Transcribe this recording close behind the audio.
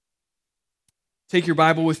Take your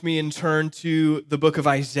Bible with me and turn to the book of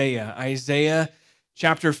Isaiah. Isaiah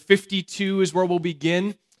chapter 52 is where we'll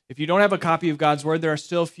begin. If you don't have a copy of God's Word, there are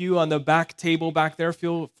still a few on the back table back there.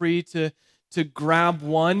 Feel free to grab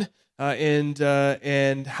one and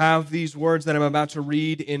have these words that I'm about to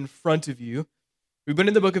read in front of you. We've been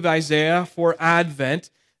in the book of Isaiah for Advent,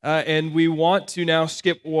 and we want to now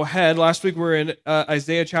skip ahead. Last week we were in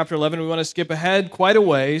Isaiah chapter 11. We want to skip ahead quite a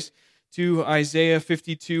ways to Isaiah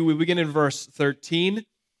 52. We begin in verse 13,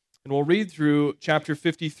 and we'll read through chapter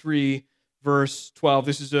 53, verse 12.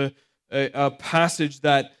 This is a passage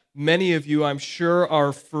that many of you, I'm sure,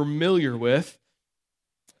 are familiar with.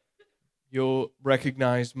 You'll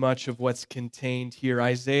recognize much of what's contained here.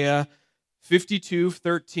 Isaiah 52,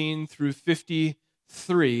 13 through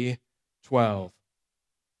 53, 12.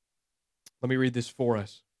 Let me read this for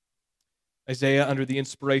us. Isaiah, under the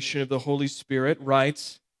inspiration of the Holy Spirit,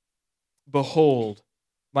 writes, "Behold,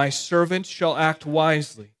 my servant shall act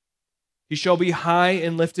wisely. He shall be high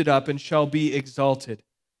and lifted up and shall be exalted.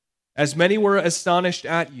 As many were astonished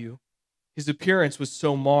at you, his appearance was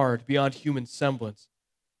so marred beyond human semblance,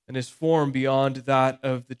 and his form beyond that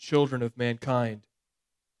of the children of mankind.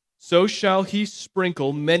 So shall he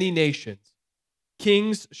sprinkle many nations.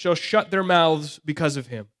 Kings shall shut their mouths because of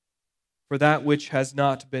him. For that which has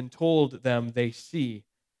not been told them they see,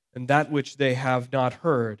 and that which they have not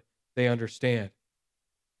heard they understand.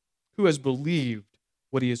 Who has believed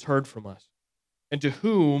what he has heard from us? And to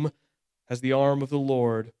whom has the arm of the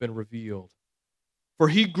Lord been revealed? For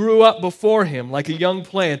he grew up before him like a young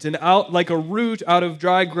plant, and out like a root out of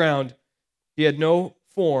dry ground. He had no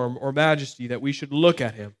form or majesty that we should look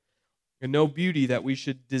at him, and no beauty that we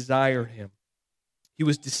should desire him. He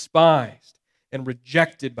was despised and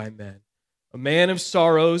rejected by men, a man of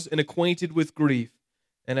sorrows and acquainted with grief,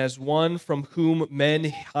 and as one from whom men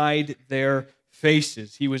hide their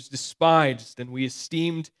faces. He was despised, and we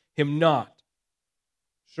esteemed him not.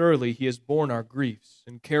 Surely he has borne our griefs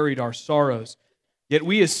and carried our sorrows, yet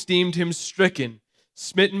we esteemed him stricken,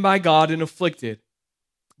 smitten by God, and afflicted.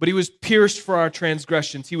 But he was pierced for our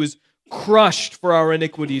transgressions. He was crushed for our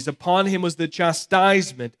iniquities. Upon him was the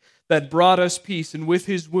chastisement that brought us peace, and with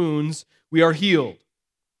his wounds we are healed.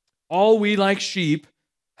 All we like sheep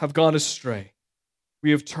have gone astray. We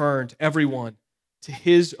have turned everyone to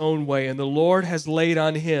his own way, and the Lord has laid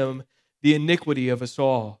on him the iniquity of us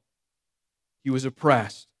all. He was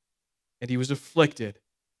oppressed, and he was afflicted,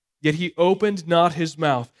 yet he opened not his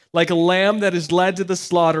mouth. Like a lamb that is led to the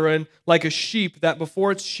slaughter, and like a sheep that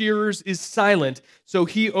before its shearers is silent, so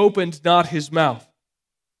he opened not his mouth.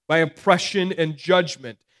 By oppression and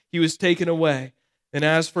judgment he was taken away. And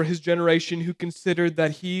as for his generation, who considered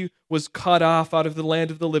that he was cut off out of the land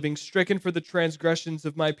of the living, stricken for the transgressions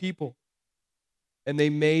of my people. And they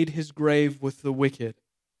made his grave with the wicked,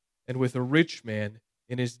 and with a rich man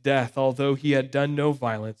in his death, although he had done no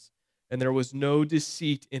violence, and there was no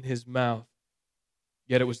deceit in his mouth.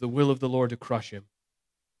 Yet it was the will of the Lord to crush him.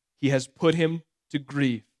 He has put him to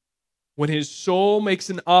grief. When his soul makes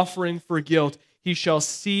an offering for guilt, he shall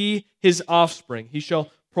see his offspring. He shall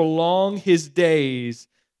prolong his days.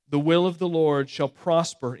 The will of the Lord shall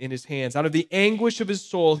prosper in his hands. Out of the anguish of his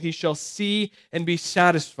soul he shall see and be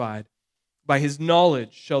satisfied. By his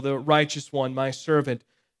knowledge shall the righteous one, my servant,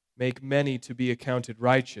 make many to be accounted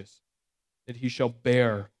righteous, and he shall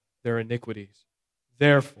bear their iniquities.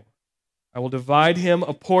 Therefore, I will divide him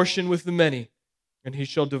a portion with the many, and he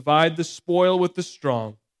shall divide the spoil with the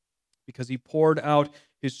strong, because he poured out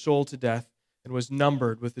his soul to death and was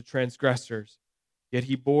numbered with the transgressors. Yet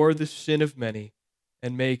he bore the sin of many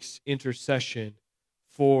and makes intercession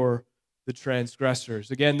for the transgressors.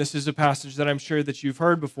 Again, this is a passage that I'm sure that you've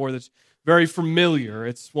heard before that's very familiar.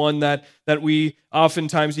 It's one that we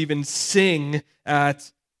oftentimes even sing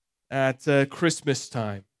at Christmas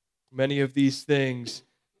time. Many of these things,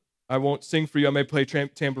 I won't sing for you. I may play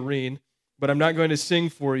tambourine, but I'm not going to sing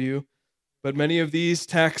for you. But many of these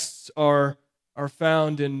texts are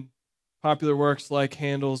found in popular works like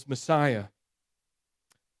Handel's Messiah.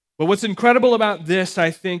 But what's incredible about this,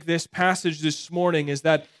 I think, this passage this morning is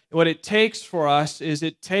that what it takes for us is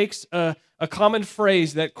it takes a common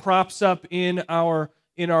phrase that crops up in our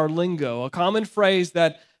lingo, a common phrase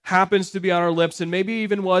that happens to be on our lips and maybe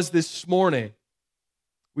even was this morning.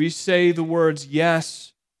 We say the words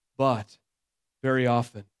yes, but very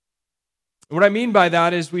often. And what I mean by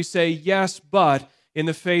that is we say yes, but in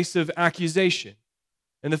the face of accusation,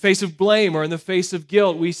 in the face of blame, or in the face of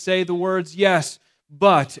guilt. We say the words yes,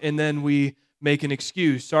 but, and then we make an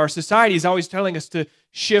excuse. Our society is always telling us to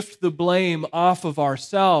shift the blame off of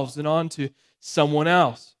ourselves and onto someone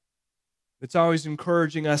else. It's always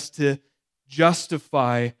encouraging us to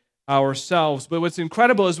justify ourselves. But what's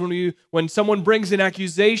incredible is when someone brings an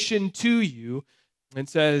accusation to you and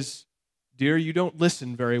says, "Dear, you don't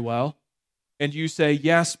listen very well," and you say,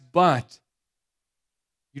 "Yes, but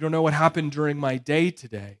you don't know what happened during my day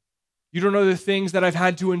today. You don't know the things that I've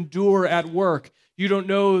had to endure at work. You don't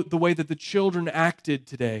know the way that the children acted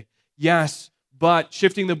today. Yes, but,"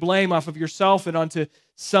 shifting the blame off of yourself and onto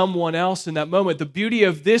someone else in that moment. The beauty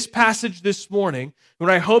of this passage this morning, what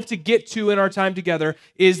I hope to get to in our time together,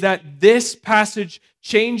 is that this passage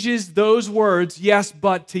changes those words, "yes,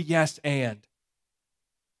 but," to "yes, and."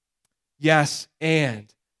 Yes,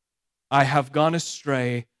 and I have gone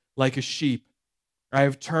astray like a sheep. I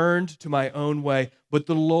have turned to my own way, but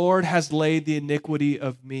the Lord has laid the iniquity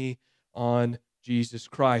of me on Jesus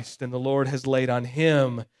Christ, and the Lord has laid on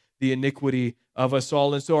him the iniquity of us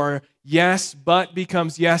all. And so our yes, but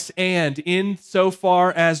becomes yes, and,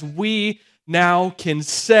 insofar as we now can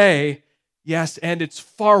say yes, and it's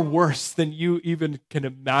far worse than you even can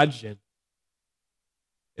imagine.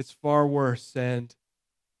 It's far worse, and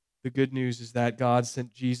the good news is that God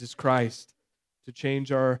sent Jesus Christ to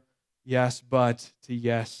change our yes, but to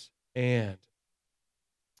yes, and.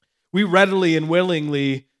 We readily and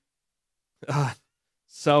willingly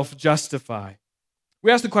self-justify.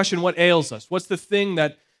 We ask the question, what ails us? What's the thing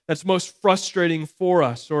that's most frustrating for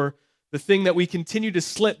us, or the thing that we continue to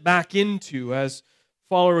slip back into as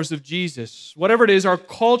followers of Jesus? Whatever it is, our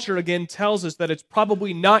culture, again, tells us that it's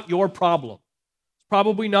probably not your problem. It's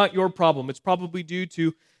probably not your problem. It's probably due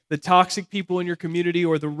to the toxic people in your community,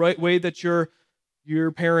 or the way that your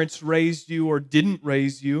parents raised you or didn't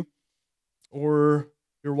raise you, or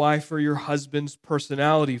your wife or your husband's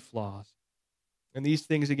personality flaws. And these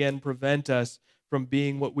things, again, prevent us from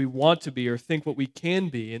being what we want to be or think what we can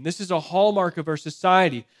be. And this is a hallmark of our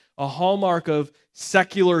society, a hallmark of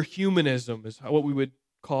secular humanism is what we would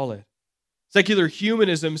call it. Secular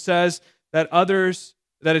humanism says that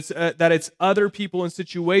it's other people and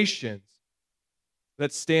situations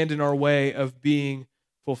that stand in our way of being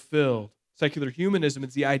fulfilled. Secular humanism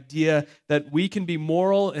is the idea that we can be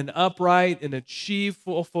moral and upright and achieve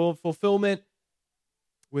fulfillment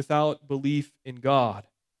without belief in God.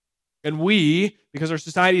 And we, because our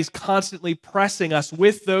society is constantly pressing us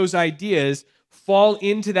with those ideas, fall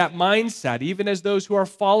into that mindset, even as those who are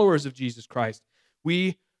followers of Jesus Christ.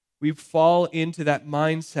 We fall into that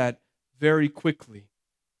mindset very quickly.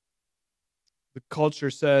 The culture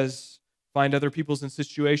says, find other people's and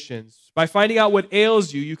situations. By finding out what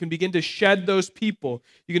ails you, you can begin to shed those people.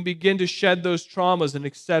 You can begin to shed those traumas and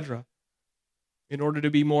etc. in order to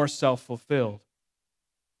be more self-fulfilled.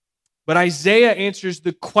 But Isaiah answers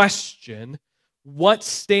the question, what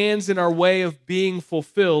stands in our way of being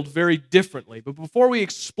fulfilled, very differently. But before we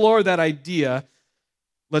explore that idea,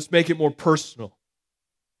 let's make it more personal.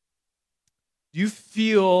 Do you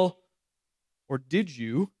feel, or did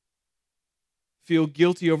you feel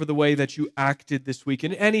guilty over the way that you acted this week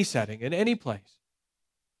in any setting, in any place?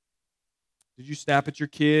 Did you snap at your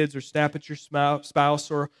kids or snap at your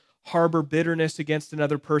spouse or harbor bitterness against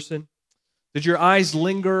another person? Did your eyes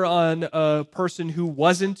linger on a person who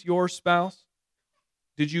wasn't your spouse?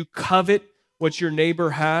 Did you covet what your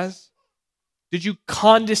neighbor has? Did you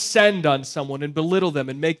condescend on someone and belittle them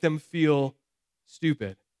and make them feel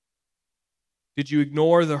stupid? Did you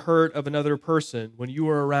ignore the hurt of another person when you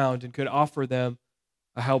were around and could offer them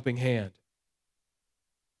a helping hand?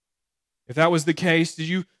 If that was the case, did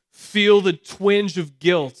you feel the twinge of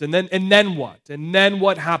guilt? And then what? And then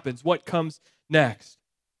what happens? What comes next?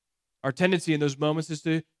 Our tendency in those moments is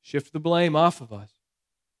to shift the blame off of us.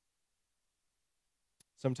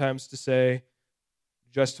 Sometimes to say,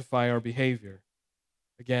 justify our behavior.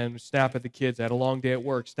 Again, snap at the kids. I had a long day at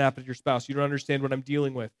work. Snap at your spouse. You don't understand what I'm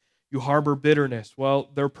dealing with. You harbor bitterness. Well,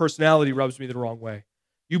 their personality rubs me the wrong way.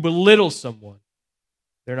 You belittle someone.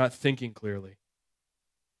 They're not thinking clearly.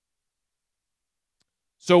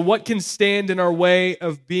 So what can stand in our way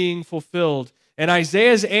of being fulfilled? And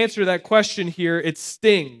Isaiah's answer to that question here, it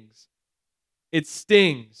stings. It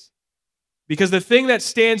stings. Because the thing that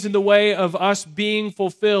stands in the way of us being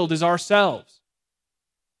fulfilled is ourselves.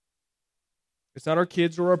 It's not our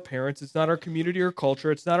kids or our parents. It's not our community or culture.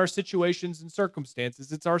 It's not our situations and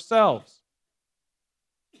circumstances. It's ourselves.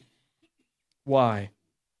 Why?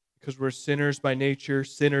 Because we're sinners by nature,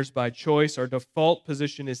 sinners by choice. Our default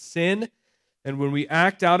position is sin. And when we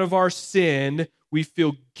act out of our sin, we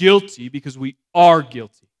feel guilty because we are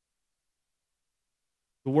guilty.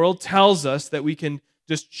 The world tells us that we can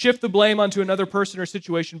just shift the blame onto another person or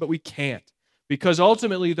situation, but we can't. Because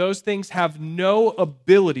ultimately, those things have no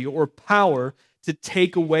ability or power to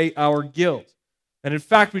take away our guilt. And in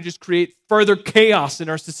fact, we just create further chaos in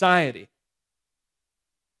our society.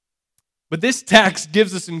 But this text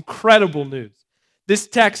gives us incredible news. This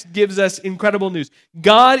text gives us incredible news.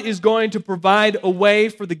 God is going to provide a way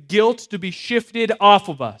for the guilt to be shifted off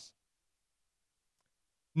of us.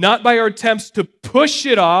 Not by our attempts to push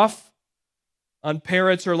it off on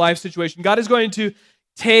parents or life situation. God is going to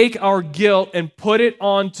take our guilt and put it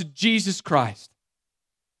onto Jesus Christ.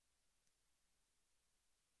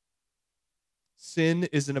 Sin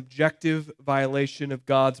is an objective violation of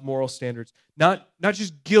God's moral standards. Not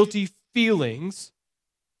just guilty feelings.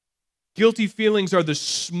 Guilty feelings are the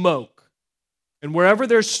smoke. And wherever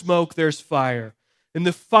there's smoke, there's fire. And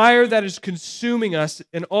the fire that is consuming us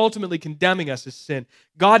and ultimately condemning us is sin.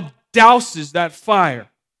 God douses that fire.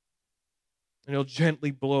 And He'll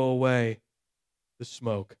gently blow away the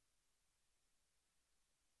smoke.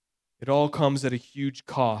 It all comes at a huge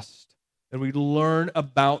cost. And we learn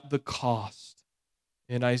about the cost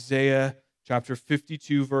in Isaiah chapter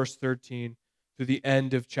 52, verse 13, to the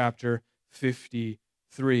end of chapter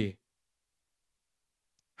 53.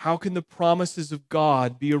 How can the promises of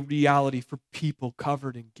God be a reality for people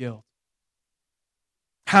covered in guilt?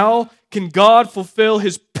 How can God fulfill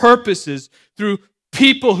His purposes through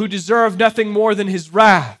people who deserve nothing more than His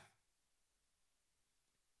wrath?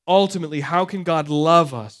 Ultimately, how can God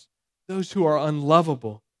love us, those who are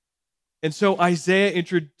unlovable? And so Isaiah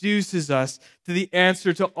introduces us to the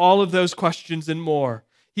answer to all of those questions and more.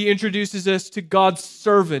 He introduces us to God's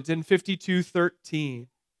servant in 52:13.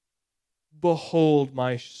 Behold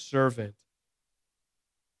my servant.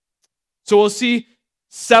 So we'll see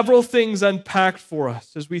several things unpacked for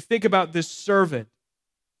us as we think about this servant.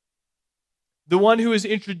 The one who is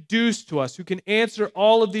introduced to us, who can answer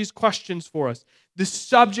all of these questions for us. The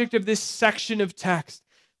subject of this section of text,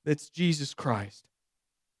 that's Jesus Christ.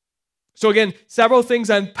 So again, several things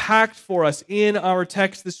unpacked for us in our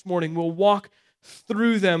text this morning. We'll walk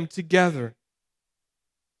through them together.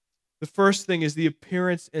 The first thing is the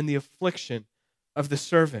appearance and the affliction of the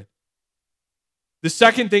servant. The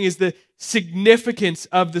second thing is the significance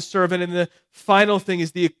of the servant. And the final thing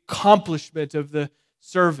is the accomplishment of the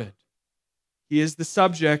servant. He is the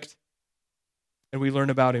subject, and we learn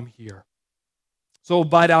about him here. So we'll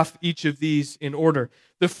bite off each of these in order.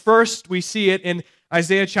 The first, we see it in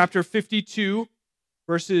Isaiah chapter 52,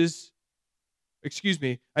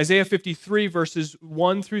 Isaiah 53, verses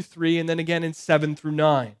 1 through 3, and then again in 7 through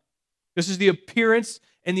 9. This is the appearance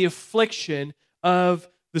and the affliction of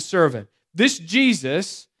the servant. This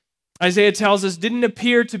Jesus, Isaiah tells us, didn't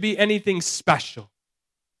appear to be anything special.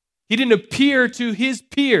 He didn't appear to his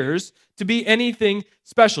peers to be anything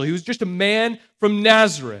special. He was just a man from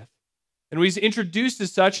Nazareth. And when he's introduced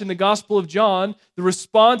as such in the Gospel of John, the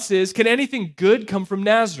response is, can anything good come from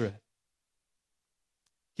Nazareth?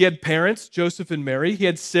 He had parents, Joseph and Mary. He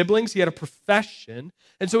had siblings. He had a profession.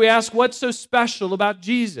 And so we ask, what's so special about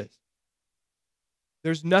Jesus?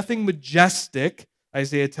 There's nothing majestic,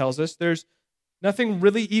 Isaiah tells us. There's nothing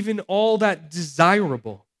really even all that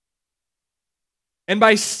desirable. And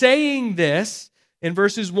by saying this, in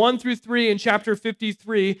verses 1 through 3 in chapter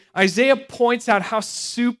 53, Isaiah points out how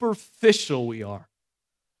superficial we are.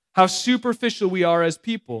 How superficial we are as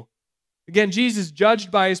people. Again, Jesus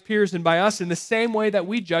judged by his peers and by us in the same way that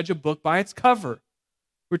we judge a book by its cover.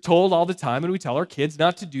 We're told all the time, and we tell our kids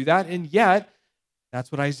not to do that, and yet,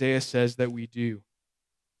 that's what Isaiah says that we do.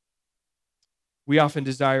 We often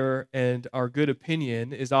desire, and our good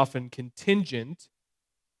opinion is often contingent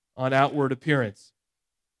on outward appearance.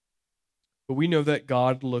 But we know that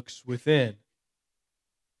God looks within.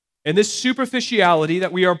 And this superficiality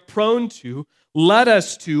that we are prone to led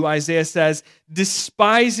us to, Isaiah says,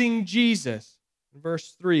 despising Jesus. In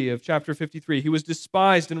verse 3 of chapter 53, he was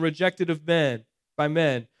despised and rejected by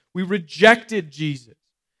men. We rejected Jesus.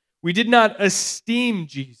 We did not esteem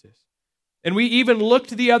Jesus. And we even looked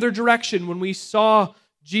the other direction when we saw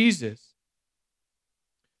Jesus.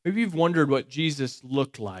 Maybe you've wondered what Jesus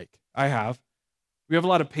looked like. I have. We have a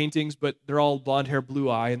lot of paintings, but they're all blonde hair, blue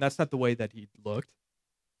eye, and that's not the way that he looked.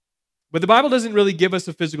 But the Bible doesn't really give us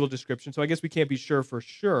a physical description, so I guess we can't be sure for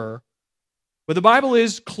sure. But the Bible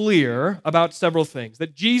is clear about several things,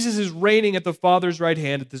 that Jesus is reigning at the Father's right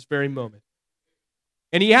hand at this very moment.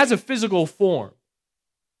 And he has a physical form,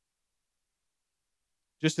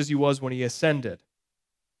 just as he was when he ascended.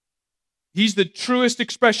 He's the truest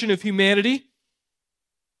expression of humanity.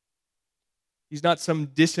 He's not some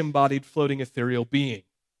disembodied floating ethereal being.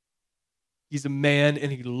 He's a man and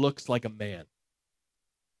he looks like a man.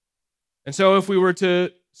 And so if we were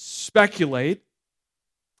to speculate,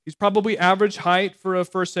 he's probably average height for a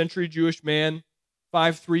first century Jewish man,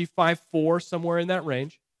 5'3", 5'4", somewhere in that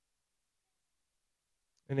range.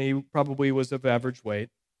 And he probably was of average weight.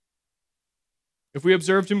 If we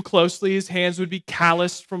observed him closely, his hands would be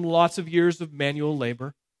calloused from lots of years of manual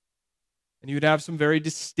labor, and he would have some very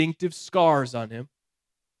distinctive scars on him,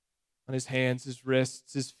 on his hands, his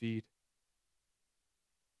wrists, his feet.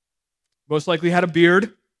 Most likely had a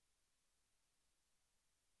beard.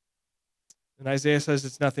 And Isaiah says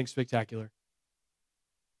it's nothing spectacular.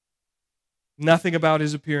 Nothing about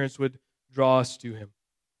his appearance would draw us to him.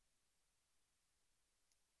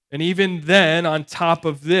 And even then, on top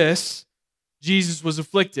of this, Jesus was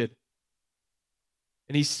afflicted.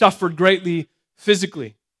 And he suffered greatly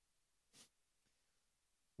physically.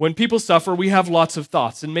 When people suffer, we have lots of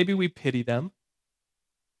thoughts, and maybe we pity them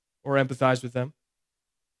or empathize with them.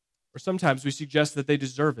 Or sometimes we suggest that they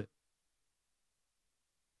deserve it.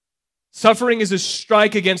 Suffering is a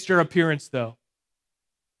strike against our appearance, though.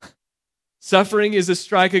 Suffering is a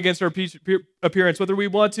strike against our appearance, whether we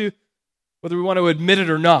want to admit it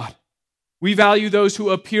or not. We value those who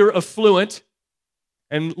appear affluent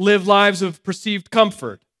and live lives of perceived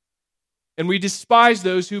comfort. And we despise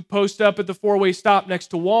those who post up at the four-way stop next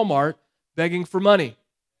to Walmart begging for money.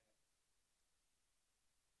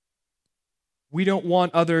 We don't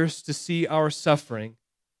want others to see our suffering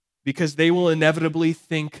because they will inevitably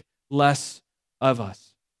think less of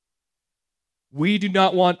us. We do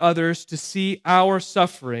not want others to see our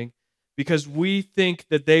suffering because we think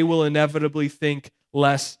that they will inevitably think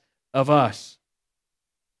less of us.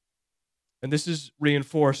 And this is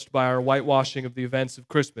reinforced by our whitewashing of the events of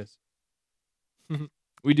Christmas.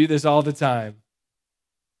 We do this all the time.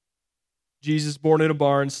 Jesus, born in a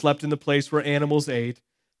barn, slept in the place where animals ate.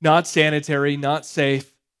 Not sanitary, not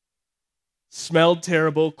safe. Smelled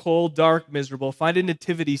terrible, cold, dark, miserable. Find a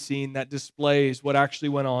nativity scene that displays what actually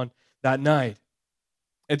went on that night.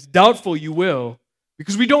 It's doubtful you will,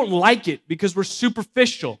 because we don't like it, because we're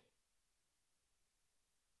superficial.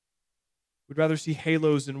 We'd rather see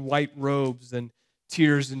halos and white robes than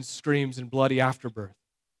tears and screams and bloody afterbirth.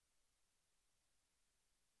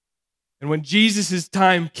 And when Jesus'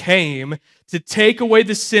 time came to take away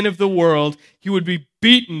the sin of the world, he would be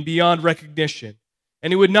beaten beyond recognition,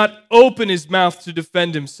 and he would not open his mouth to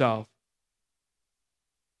defend himself.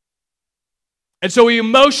 And so we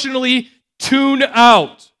emotionally tune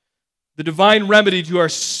out the divine remedy to our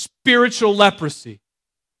spiritual leprosy.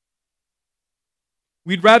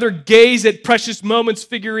 We'd rather gaze at precious moments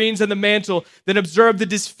figurines on the mantle than observe the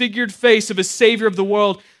disfigured face of a Savior of the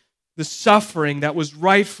world, the suffering that was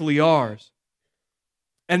rightfully ours.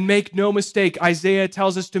 And make no mistake, Isaiah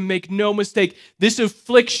tells us to make no mistake, this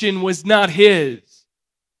affliction was not his.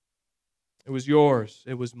 It was yours.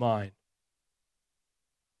 It was mine.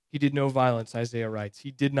 He did no violence, Isaiah writes. He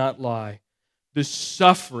did not lie. The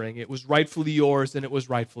suffering, it was rightfully yours and it was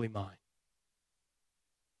rightfully mine.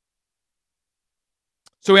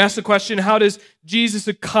 So we ask the question, how does Jesus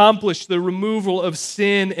accomplish the removal of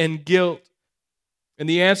sin and guilt? And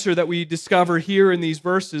the answer that we discover here in these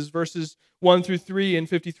verses 1 through 3 and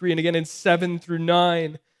 53, and again in 7 through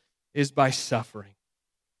 9, is by suffering.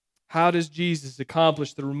 How does Jesus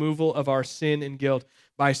accomplish the removal of our sin and guilt?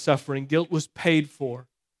 By suffering. Guilt was paid for.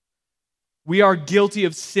 We are guilty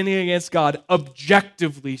of sinning against God,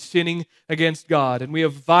 objectively sinning against God, and we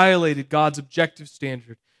have violated God's objective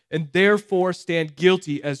standard, and therefore stand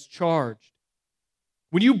guilty as charged.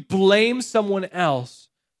 When you blame someone else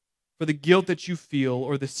for the guilt that you feel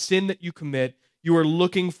or the sin that you commit, you are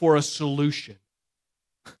looking for a solution.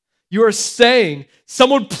 You are saying,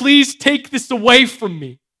 someone please take this away from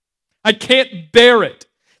me. I can't bear it.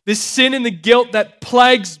 This sin and the guilt that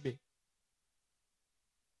plagues me.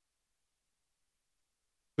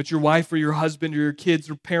 But your wife or your husband or your kids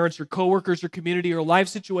or parents or coworkers or community or life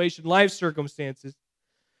situation, life circumstances,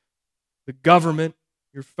 the government,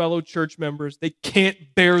 your fellow church members, they can't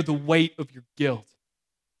bear the weight of your guilt.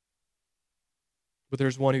 But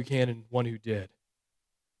there's one who can and one who did.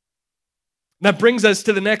 And that brings us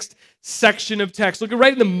to the next section of text. Look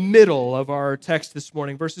right in the middle of our text this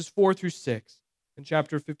morning, verses 4 through 6 in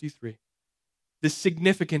chapter 53. The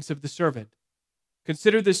significance of the servant.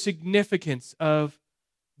 Consider the significance of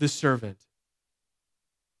the servant.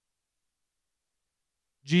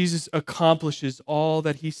 Jesus accomplishes all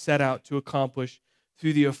that he set out to accomplish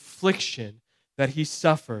through the affliction that he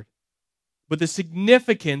suffered. But the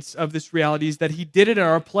significance of this reality is that he did it in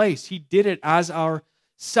our place. He did it as our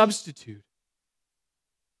substitute.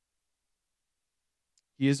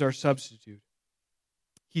 He is our substitute.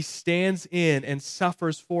 He stands in and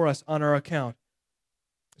suffers for us on our account.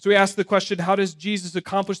 So we ask the question, how does Jesus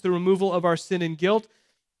accomplish the removal of our sin and guilt?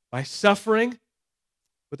 By suffering.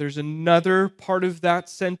 But there's another part of that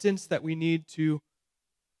sentence that we need to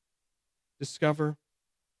discover.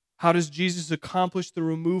 How does Jesus accomplish the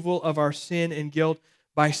removal of our sin and guilt?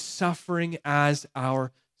 By suffering as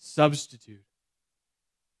our substitute.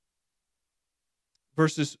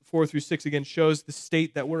 Verses 4 through 6 again shows the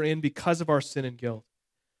state that we're in because of our sin and guilt.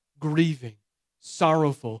 Grieving,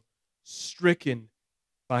 sorrowful, stricken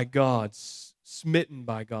by God, smitten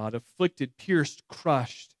by God, afflicted, pierced,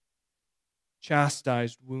 crushed,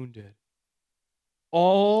 chastised, wounded.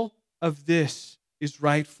 All of this is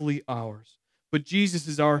rightfully ours. But Jesus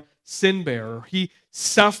is our sin bearer. He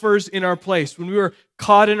suffers in our place. When we were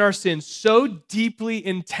caught in our sin, so deeply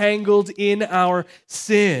entangled in our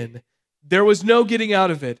sin, there was no getting out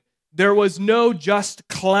of it. There was no just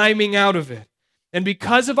climbing out of it. And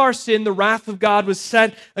because of our sin, the wrath of God was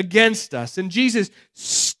set against us. And Jesus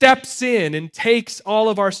steps in and takes all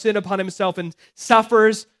of our sin upon himself and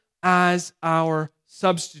suffers as our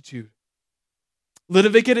substitute.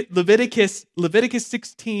 Leviticus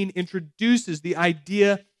 16 introduces the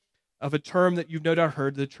idea of a term that you've no doubt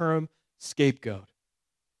heard, the term scapegoat.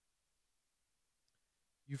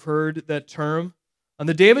 You've heard that term. On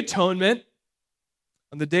the Day of Atonement,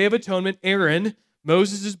 Aaron,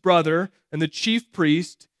 Moses' brother, and the chief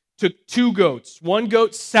priest took 2 goats. One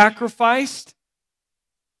goat sacrificed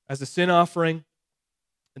as a sin offering,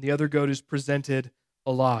 and the other goat is presented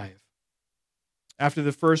alive. After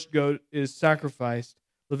the first goat is sacrificed,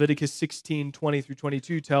 Leviticus 16, 20 through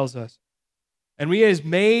 22 tells us, "And when he has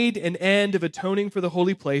made an end of atoning for the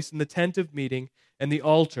holy place and the tent of meeting and the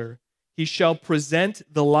altar, he shall present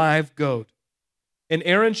the live goat. And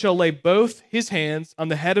Aaron shall lay both his hands on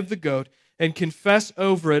the head of the goat and confess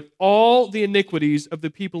over it all the iniquities of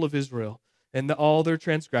the people of Israel and all their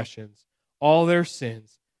transgressions, all their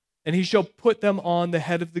sins. And he shall put them on the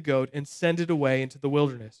head of the goat and send it away into the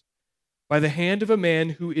wilderness by the hand of a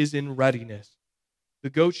man who is in readiness. The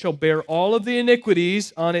goat shall bear all of the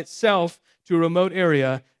iniquities on itself to a remote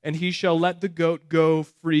area, and he shall let the goat go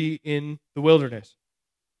free in the wilderness."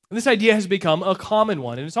 And this idea has become a common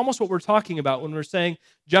one, and it's almost what we're talking about when we're saying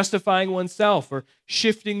justifying oneself or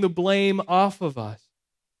shifting the blame off of us.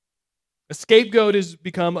 A scapegoat has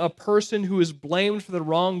become a person who is blamed for the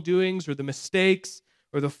wrongdoings or the mistakes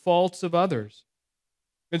or the faults of others.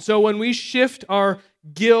 And so when we shift our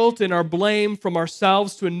guilt and our blame from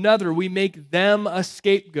ourselves to another, we make them a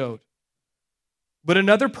scapegoat. But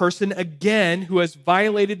another person, again, who has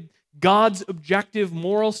violated God's objective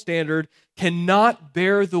moral standard, cannot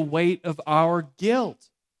bear the weight of our guilt.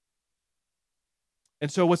 And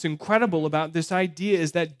so what's incredible about this idea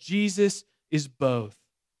is that Jesus is both.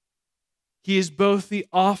 He is both the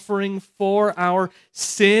offering for our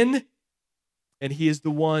sin, and he is the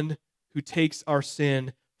one who takes our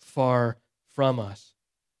sin far from us.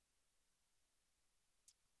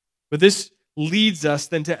 But this leads us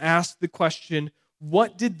then to ask the question,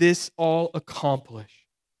 what did this all accomplish?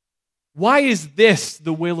 Why is this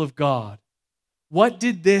the will of God? What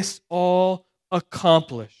did this all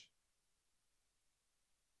accomplish?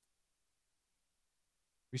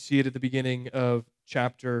 We see it at the beginning of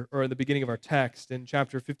the beginning of our text in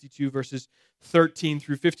chapter 52, verses 13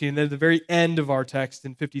 through 15, and then at the very end of our text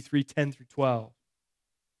in 53, 10 through 12.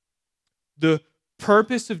 The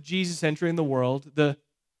purpose of Jesus entering the world, the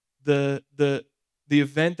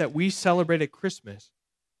event that we celebrate at Christmas,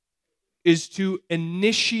 is to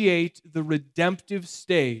initiate the redemptive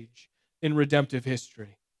stage in redemptive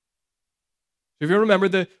history. So if you remember,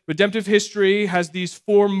 the redemptive history has these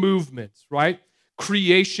 4 movements, right?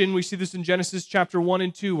 Creation, we see this in Genesis chapter 1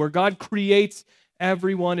 and 2, where God creates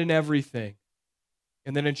everyone and everything.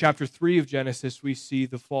 And then in chapter 3 of Genesis, we see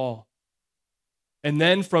the fall. And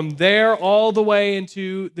then from there all the way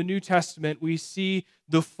into the New Testament, we see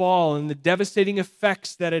the fall and the devastating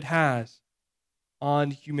effects that it has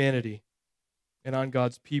on humanity and on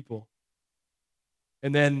God's people.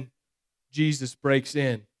 And then Jesus breaks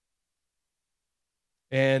in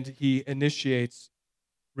and he initiates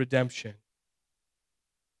redemption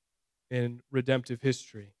in redemptive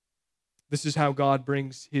history. This is how God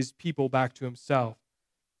brings his people back to himself.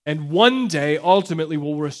 And one day, ultimately,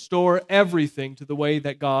 will restore everything to the way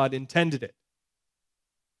that God intended it.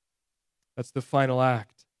 That's the final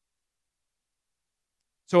act.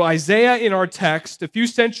 So Isaiah in our text, a few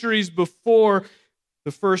centuries before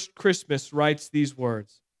the first Christmas, writes these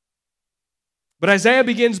words. But Isaiah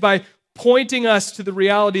begins by pointing us to the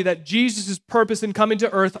reality that Jesus' purpose in coming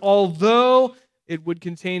to earth, although it would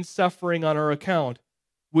contain suffering on our account,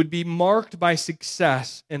 would be marked by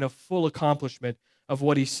success and a full accomplishment of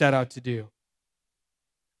what he set out to do.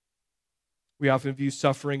 We often view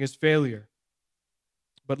suffering as failure.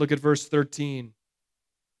 But look at verse 13,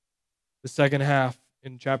 the second half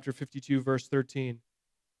in chapter 52, verse 13.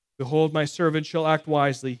 Behold, my servant shall act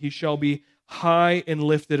wisely. He shall be high and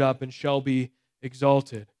lifted up and shall be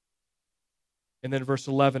exalted. And then verse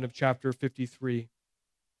 11 of chapter 53.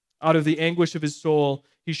 Out of the anguish of his soul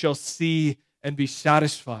he shall see and be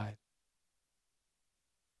satisfied.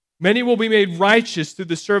 Many will be made righteous through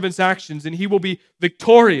the servant's actions, and he will be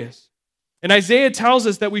victorious. And Isaiah tells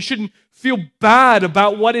us that we shouldn't feel bad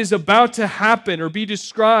about what is about to happen or be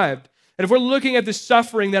described. And if we're looking at the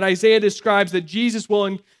suffering that Isaiah describes that Jesus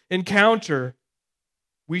will encounter,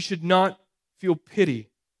 we should not feel pity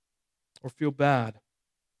or feel bad.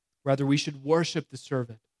 Rather, we should worship the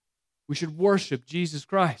servant. We should worship Jesus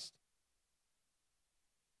Christ.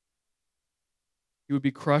 He would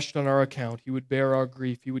be crushed on our account. He would bear our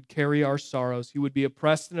grief. He would carry our sorrows. He would be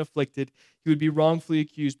oppressed and afflicted. He would be wrongfully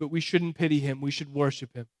accused, but we shouldn't pity him. We should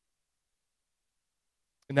worship him.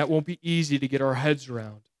 And that won't be easy to get our heads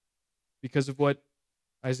around because of what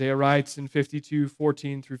Isaiah writes in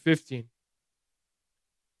 52:14 through 15.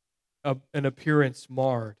 An appearance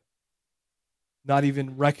marred, not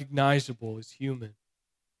even recognizable as human.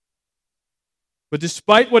 But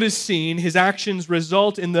despite what is seen, his actions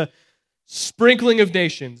result in the sprinkling of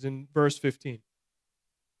nations in verse 15.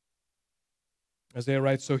 Isaiah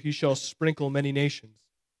writes, so he shall sprinkle many nations.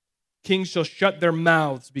 Kings shall shut their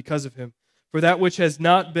mouths because of him. For that which has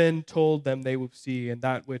not been told them they will see, and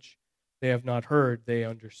that which they have not heard they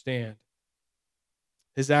understand.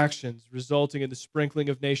 His actions resulting in the sprinkling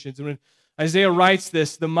of nations. And when Isaiah writes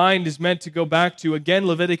this, the mind is meant to go back to, again,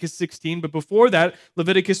 Leviticus 16, but before that,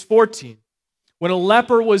 Leviticus 14. When a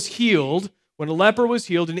leper was healed,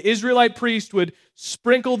 an Israelite priest would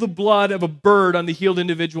sprinkle the blood of a bird on the healed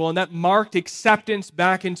individual, and that marked acceptance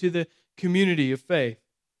back into the community of faith.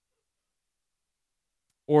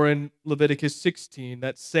 Or in Leviticus 16,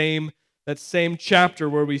 that same chapter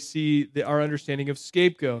where we see our understanding of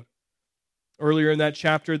scapegoat. Earlier in that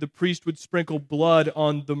chapter, the priest would sprinkle blood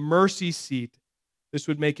on the mercy seat. This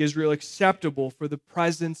would make Israel acceptable for the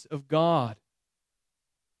presence of God.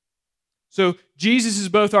 So Jesus is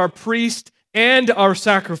both our priest and our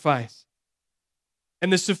sacrifice.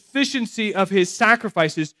 And the sufficiency of his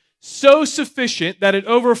sacrifice is so sufficient that it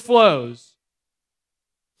overflows.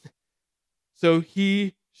 So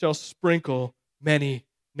he shall sprinkle many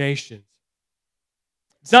nations.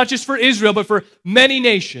 It's not just for Israel, but for many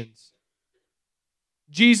nations.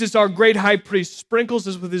 Jesus, our great high priest, sprinkles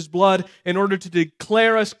us with his blood in order to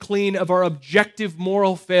declare us clean of our objective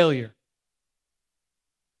moral failure,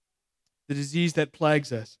 the disease that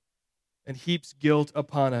plagues us and heaps guilt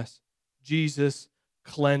upon us. Jesus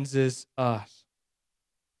cleanses us.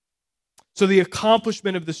 So the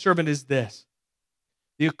accomplishment of the servant is this.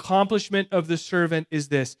 The accomplishment of the servant is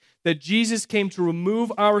this, that Jesus came to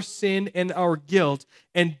remove our sin and our guilt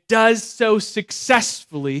and does so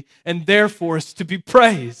successfully and therefore is to be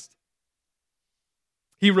praised.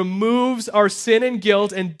 He removes our sin and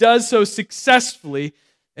guilt and does so successfully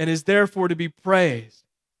and is therefore to be praised.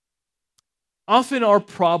 Often our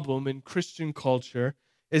problem in Christian culture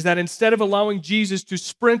is that instead of allowing Jesus to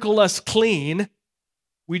sprinkle us clean,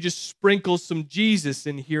 we just sprinkle some Jesus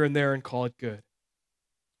in here and there and call it good.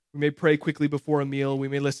 We may pray quickly before a meal. We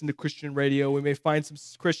may listen to Christian radio. We may find some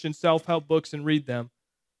Christian self-help books and read them.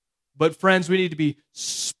 But friends, we need to be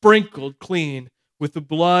sprinkled clean with the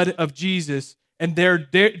blood of Jesus and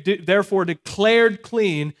therefore declared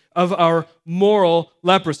clean of our moral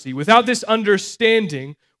leprosy. Without this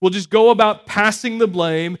understanding, we'll just go about passing the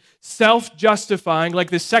blame, self-justifying like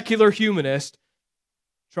the secular humanist,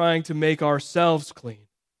 trying to make ourselves clean.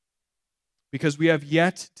 Because we have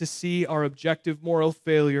yet to see our objective moral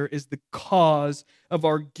failure is the cause of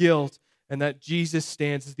our guilt, and that Jesus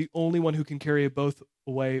stands as the only one who can carry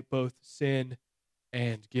away both sin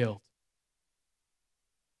and guilt.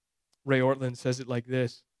 Ray Ortlund says it like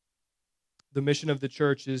this: the mission of the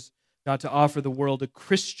church is not to offer the world a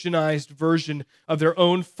Christianized version of their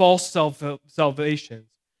own false salvations,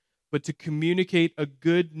 but to communicate a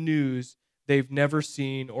good news they've never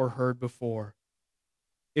seen or heard before.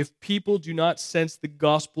 If people do not sense the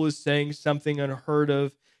gospel is saying something unheard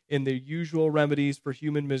of in the usual remedies for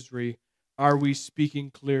human misery, are we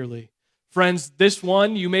speaking clearly? Friends, this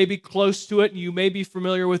one, you may be close to it and you may be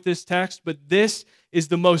familiar with this text, but this is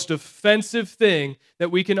the most offensive thing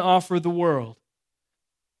that we can offer the world.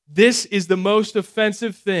 This is the most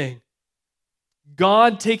offensive thing.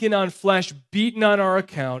 God taken on flesh, beaten on our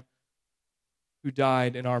account, who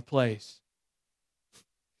died in our place.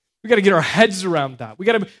 We got to get our heads around that. We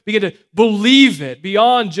got to begin to believe it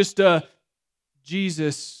beyond just a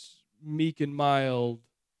Jesus meek and mild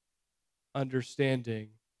understanding.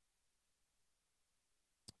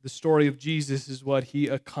 The story of Jesus is what he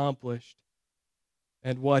accomplished.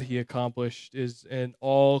 and what he accomplished is an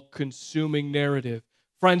all-consuming narrative.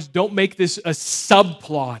 Friends, don't make this a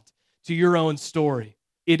subplot to your own story.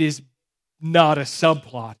 It is not a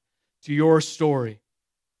subplot to your story,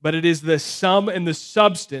 but it is the sum and the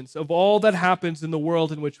substance of all that happens in the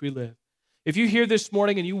world in which we live. If you hear this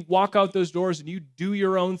morning and you walk out those doors and you do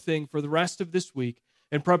your own thing for the rest of this week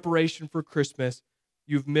in preparation for Christmas,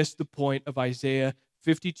 you've missed the point of Isaiah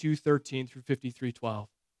 52:13 through 53:12.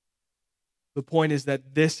 The point is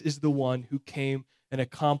that this is the one who came and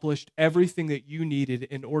accomplished everything that you needed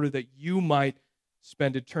in order that you might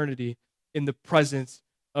spend eternity in the presence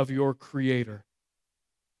of your Creator.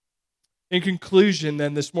 In conclusion,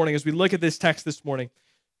 then, this morning, as we look at this text this morning,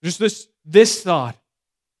 just this thought.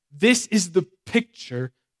 This is the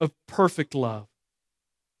picture of perfect love.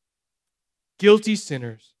 Guilty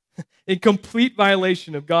sinners, in complete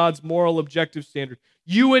violation of God's moral objective standard.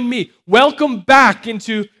 You and me, welcome back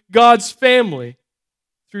into God's family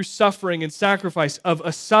through suffering and sacrifice of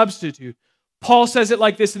a substitute. Paul says it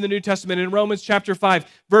like this in the New Testament. In Romans chapter 5,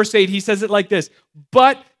 verse 8, he says it like this.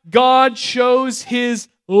 But God shows his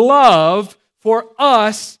love for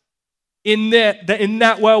us in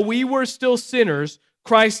that while we were still sinners,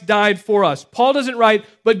 Christ died for us. Paul doesn't write,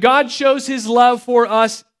 but God shows his love for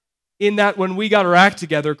us in that when we got our act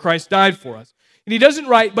together, Christ died for us. And he doesn't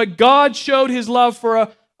write, but God showed his love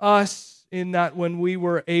for us in that when we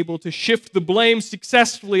were able to shift the blame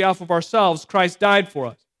successfully off of ourselves, Christ died for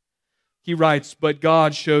us. He writes, but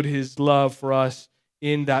God showed his love for us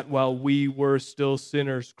in that while we were still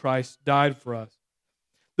sinners, Christ died for us.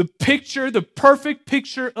 The perfect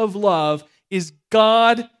picture of love is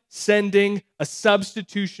God sending a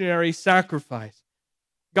substitutionary sacrifice.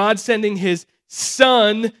 God sending his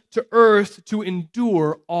Son to earth to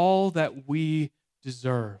endure all that we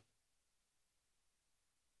deserve.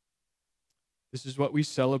 This is what we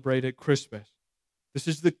celebrate at Christmas. This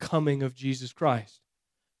is the coming of Jesus Christ,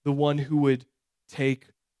 the one who would take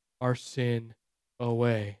our sin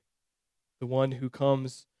away, the one who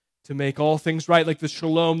comes to make all things right, like the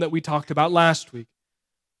shalom that we talked about last week,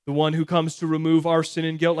 the one who comes to remove our sin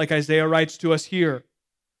and guilt, like Isaiah writes to us here,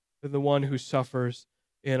 and the one who suffers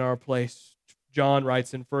in our place. John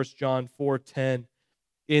writes in 1 John 4:10,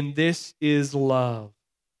 in this is love,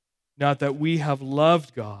 not that we have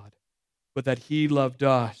loved God, but that he loved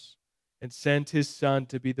us and sent his Son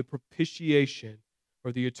to be the propitiation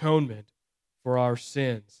or the atonement for our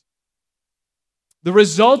sins. The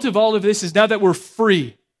result of all of this is now that we're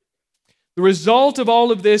free. The result of all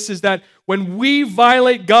of this is that when we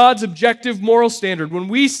violate God's objective moral standard, when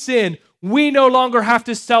we sin, we no longer have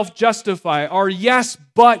to self-justify our yes,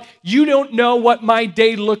 but you don't know what my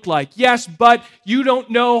day looked like. Yes, but you don't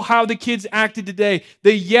know how the kids acted today.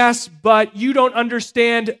 The yes, but you don't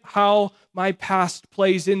understand how my past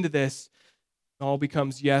plays into this. It all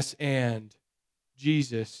becomes yes, and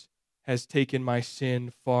Jesus has taken my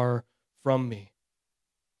sin far from me.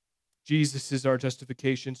 Jesus is our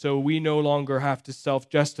justification, so we no longer have to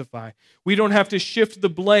self-justify. We don't have to shift the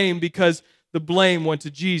blame because the blame went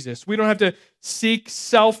to Jesus. We don't have to seek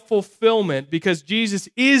self-fulfillment because Jesus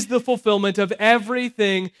is the fulfillment of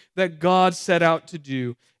everything that God set out to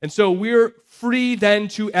do. And so we're free then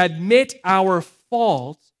to admit our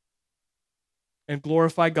fault and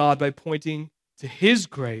glorify God by pointing to his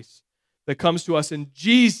grace that comes to us in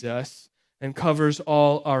Jesus and covers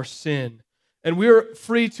all our sin. And we're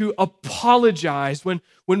free to apologize when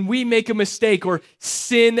we make a mistake or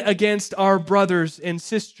sin against our brothers and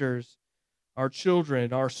sisters, our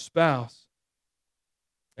children, our spouse,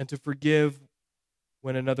 and to forgive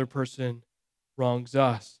when another person wrongs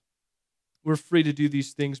us. We're free to do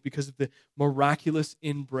these things because of the miraculous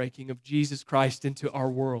inbreaking of Jesus Christ into our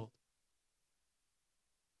world.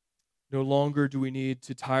 No longer do we need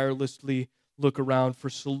to tirelessly look around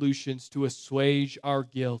for solutions to assuage our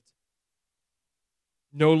guilt.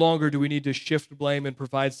 No longer do we need to shift blame and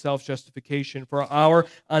provide self-justification for our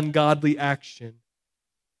ungodly action.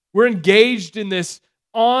 We're engaged in this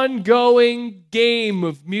ongoing game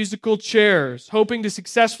of musical chairs, hoping to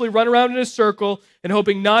successfully run around in a circle and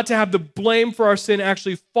hoping not to have the blame for our sin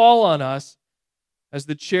actually fall on us as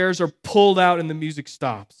the chairs are pulled out and the music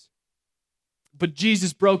stops. But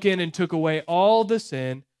Jesus broke in and took away all the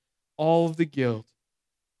sin, all of the guilt,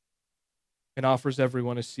 and offers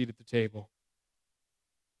everyone a seat at the table.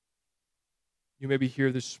 You may be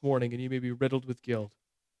here this morning and you may be riddled with guilt.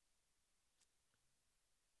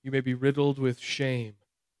 You may be riddled with shame.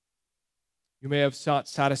 You may have sought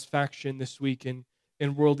satisfaction this week in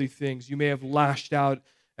worldly things. You may have lashed out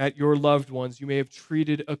at your loved ones. You may have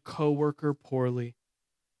treated a coworker poorly.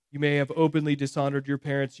 You may have openly dishonored your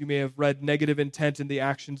parents. You may have read negative intent in the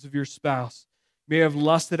actions of your spouse. You may have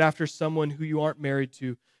lusted after someone who you aren't married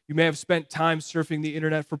to. You may have spent time surfing the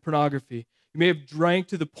internet for pornography. You may have drank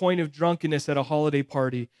to the point of drunkenness at a holiday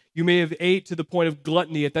party. You may have ate to the point of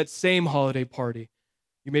gluttony at that same holiday party.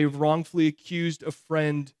 You may have wrongfully accused a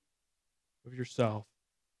friend of yourself.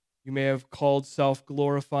 You may have called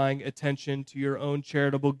self-glorifying attention to your own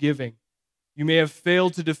charitable giving. You may have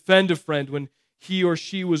failed to defend a friend when he or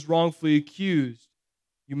she was wrongfully accused.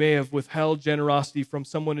 You may have withheld generosity from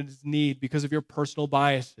someone in need because of your personal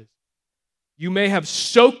biases. You may have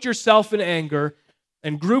soaked yourself in anger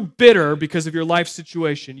and grew bitter because of your life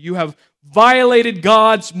situation. You have violated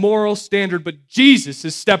God's moral standard, but Jesus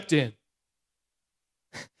has stepped in.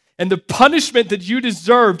 And the punishment that you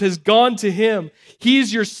deserved has gone to him. He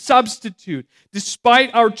is your substitute.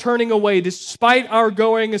 Despite our turning away, despite our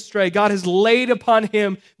going astray, God has laid upon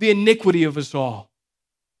him the iniquity of us all.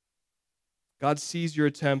 God sees your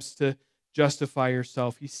attempts to justify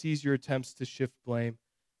yourself. He sees your attempts to shift blame.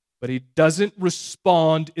 But he doesn't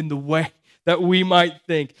respond in the way that we might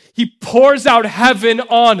think. He pours out heaven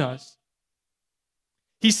on us.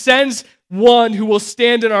 He sends one who will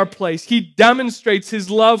stand in our place. He demonstrates his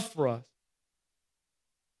love for us.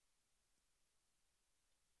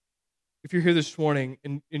 If you're here this morning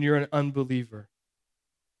and you're an unbeliever,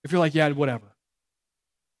 if you're like, yeah, whatever,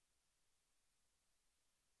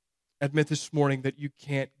 admit this morning that you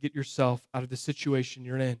can't get yourself out of the situation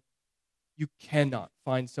you're in. You cannot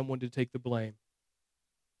find someone to take the blame.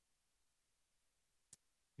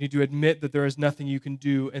 You need to admit that there is nothing you can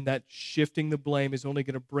do and that shifting the blame is only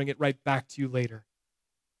going to bring it right back to you later.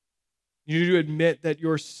 You need to admit that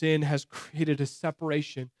your sin has created a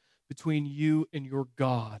separation between you and your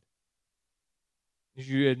God. You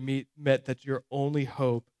need to admit that your only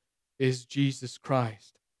hope is Jesus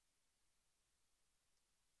Christ.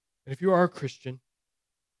 And if you are a Christian,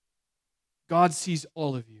 God sees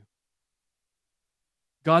all of you.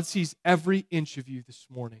 God sees every inch of you this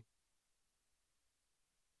morning.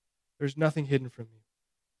 There's nothing hidden from you.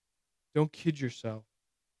 Don't kid yourself.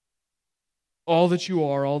 All that you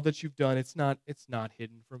are, all that you've done, it's not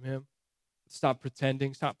hidden from him. Stop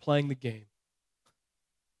pretending. Stop playing the game.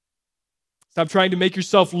 Stop trying to make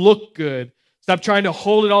yourself look good. Stop trying to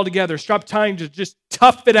hold it all together. Stop trying to just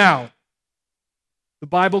tough it out. The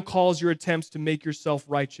Bible calls your attempts to make yourself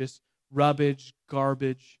righteous rubbish,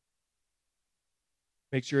 garbage.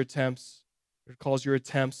 It calls your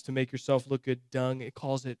attempts to make yourself look good dung. It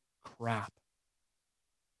calls it crap.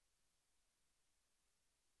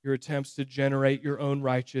 Your attempts to generate your own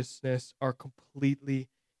righteousness are completely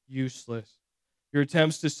useless. Your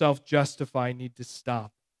attempts to self-justify need to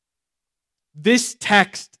stop. This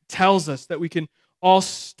text tells us that we can all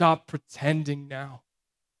stop pretending now.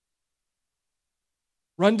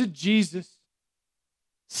 Run to Jesus.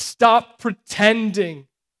 Stop pretending.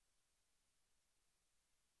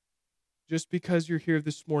 Just because you're here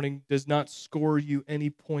this morning does not score you any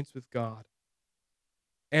points with God.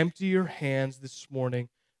 Empty your hands this morning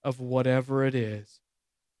of whatever it is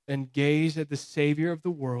and gaze at the Savior of the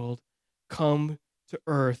world come to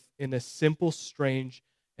earth in a simple, strange,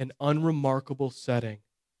 and unremarkable setting.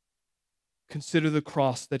 Consider the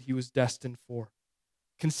cross that he was destined for.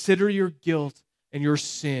 Consider your guilt and your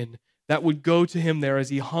sin that would go to him there as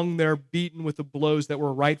he hung there beaten with the blows that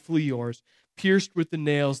were rightfully yours, pierced with the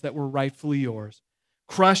nails that were rightfully yours,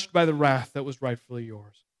 crushed by the wrath that was rightfully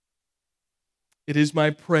yours. It is my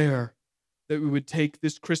prayer that we would take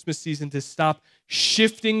this Christmas season to stop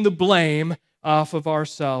shifting the blame off of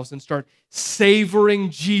ourselves and start savoring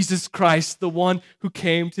Jesus Christ, the one who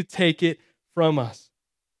came to take it from us,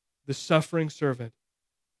 the suffering servant,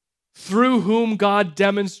 through whom God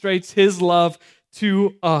demonstrates his love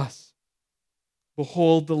to us.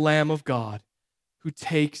 Behold the Lamb of God who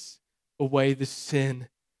takes away the sin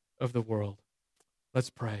of the world.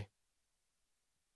 Let's pray.